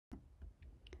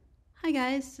Hi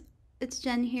guys, it's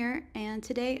Jen here, and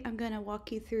today I'm going to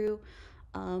walk you through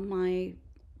my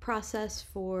process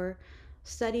for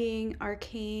studying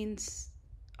Arcane's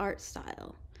art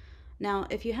style. Now,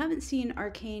 if you haven't seen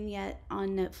Arcane yet on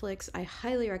Netflix, I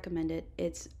highly recommend it.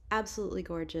 It's absolutely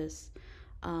gorgeous.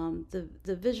 The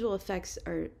visual effects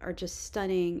are just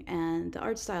stunning, and the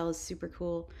art style is super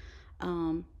cool.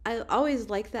 I always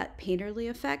like that painterly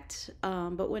effect,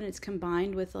 but when it's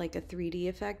combined with like a 3D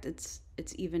effect, it's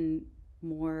even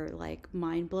more like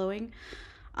mind blowing.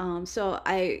 So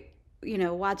I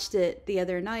watched it the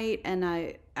other night, and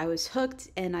I was hooked,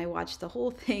 and I watched the whole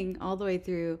thing all the way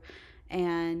through,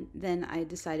 and then I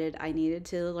decided I needed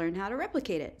to learn how to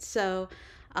replicate it. So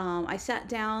I sat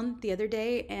down the other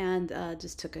day and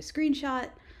just took a screenshot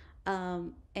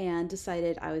and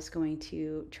decided I was going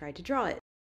to try to draw it.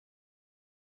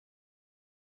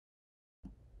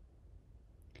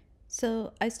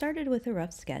 So I started with a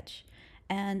rough sketch,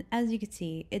 and as you can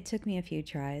see, it took me a few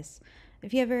tries.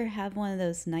 If you ever have one of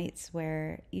those nights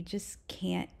where you just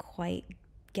can't quite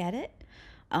get it,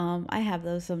 I have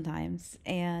those sometimes.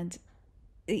 And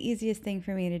the easiest thing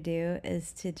for me to do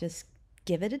is to just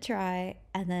give it a try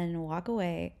and then walk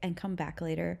away and come back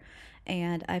later.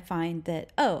 And I find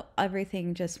that, oh,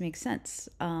 everything just makes sense.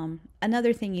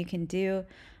 Another thing you can do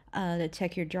to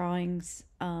check your drawings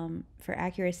for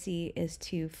accuracy is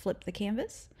to flip the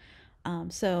canvas.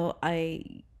 So I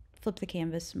flipped the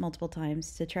canvas multiple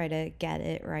times to try to get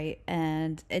it right.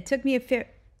 And it took me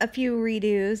a few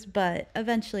redos, but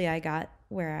eventually I got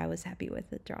where I was happy with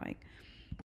the drawing.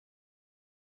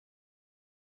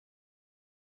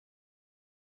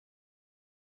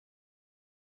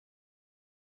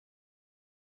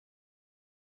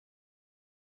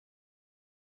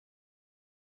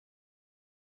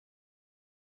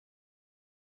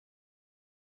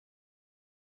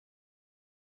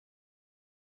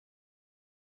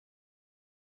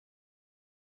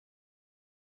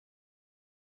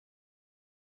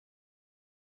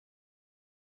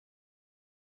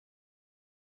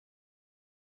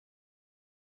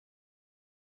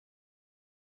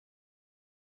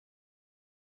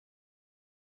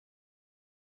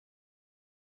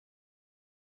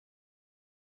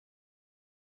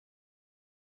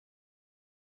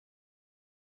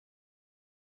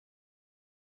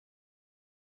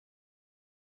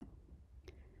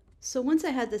 So once I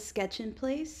had the sketch in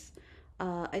place,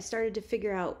 I started to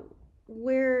figure out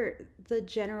where the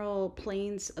general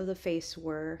planes of the face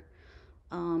were.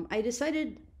 I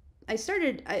decided as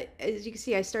you can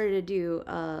see, I started to do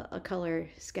a color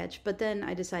sketch, but then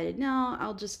I decided, no,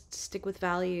 I'll just stick with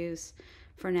values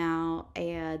for now.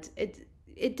 And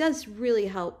it does really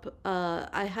help.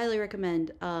 I highly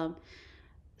recommend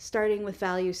starting with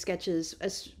value sketches,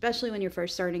 especially when you're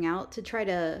first starting out, to try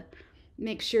to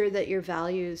make sure that your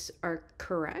values are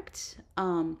correct.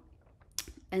 And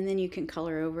then you can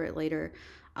color over it later.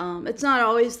 It's not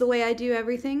always the way I do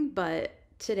everything, but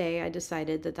today I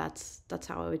decided that that's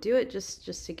how I would do it,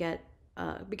 just to get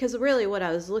because really what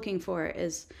I was looking for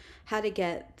is how to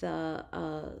get the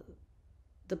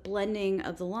blending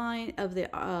of the line of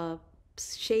the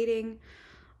shading,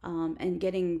 and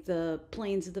getting the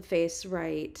planes of the face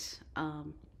right.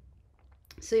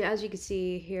 So as you can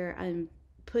see here, I'm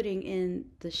putting in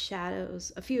the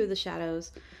shadows, a few of the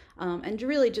shadows, and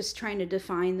really just trying to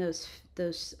define those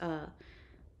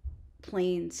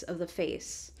planes of the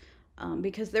face,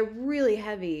 because they're really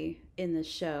heavy in this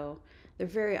show. They're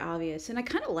very obvious, and I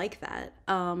kind of like that.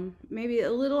 Maybe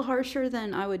a little harsher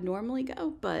than I would normally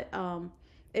go, but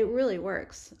it really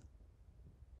works.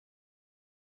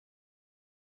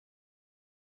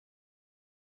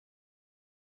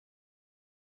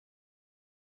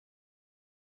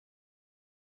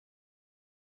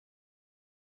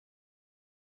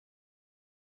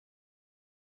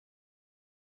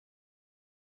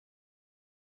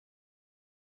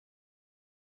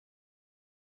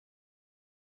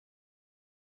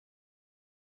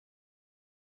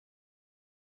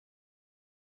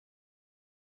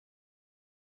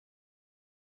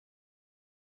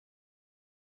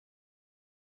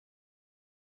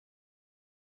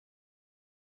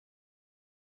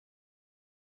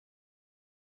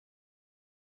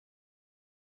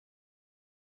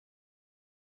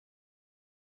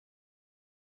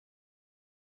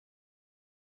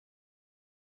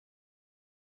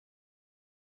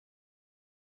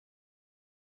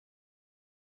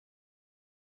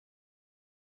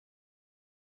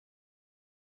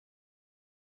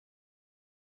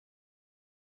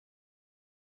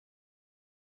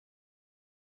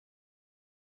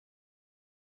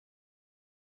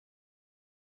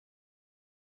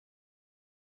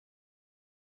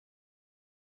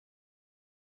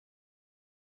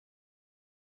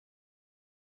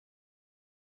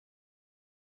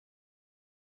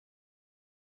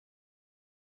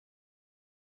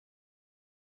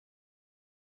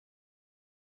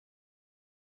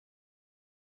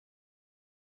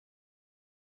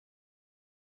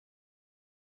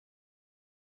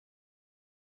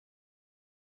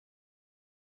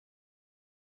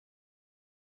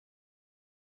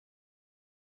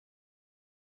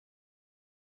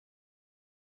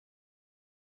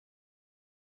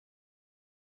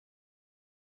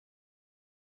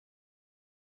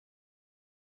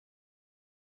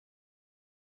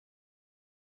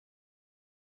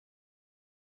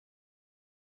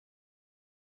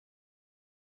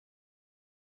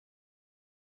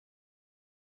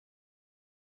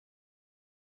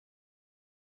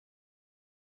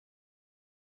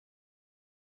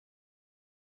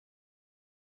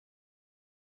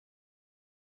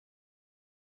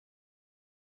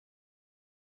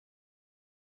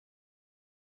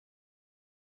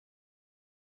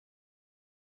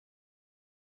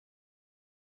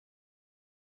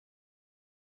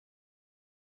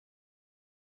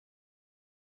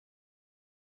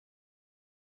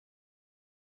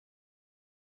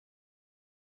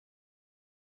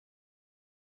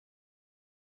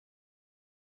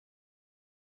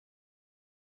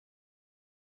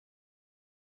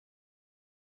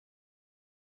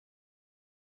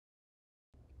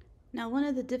 Now, one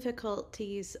of the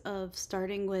difficulties of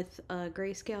starting with a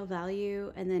grayscale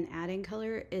value and then adding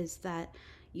color is that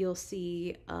you'll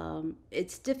see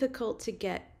it's difficult to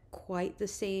get quite the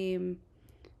same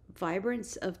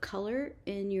vibrance of color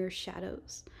in your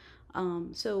shadows.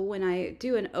 So when I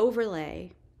do an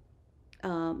overlay,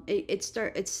 it's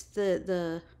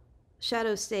the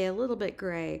shadows stay a little bit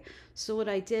gray. So what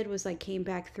I did was I came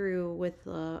back through with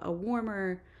a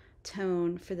warmer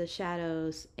tone for the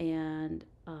shadows and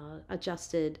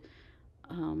adjusted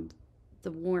um,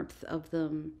 the warmth of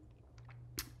them.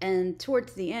 And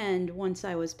towards the end, once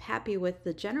I was happy with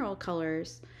the general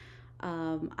colors,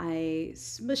 I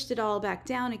smushed it all back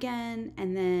down again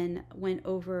and then went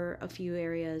over a few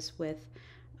areas with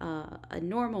a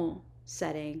normal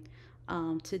setting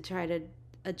to try to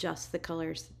adjust the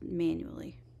colors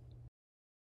manually.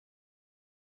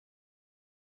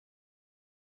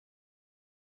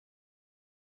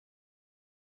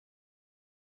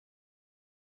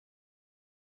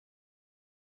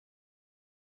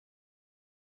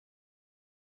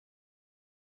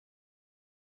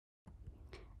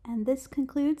 And this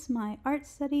concludes my art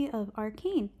study of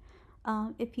Arcane.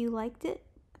 If you liked it,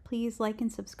 please like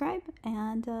and subscribe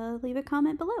and leave a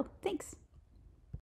comment below. Thanks.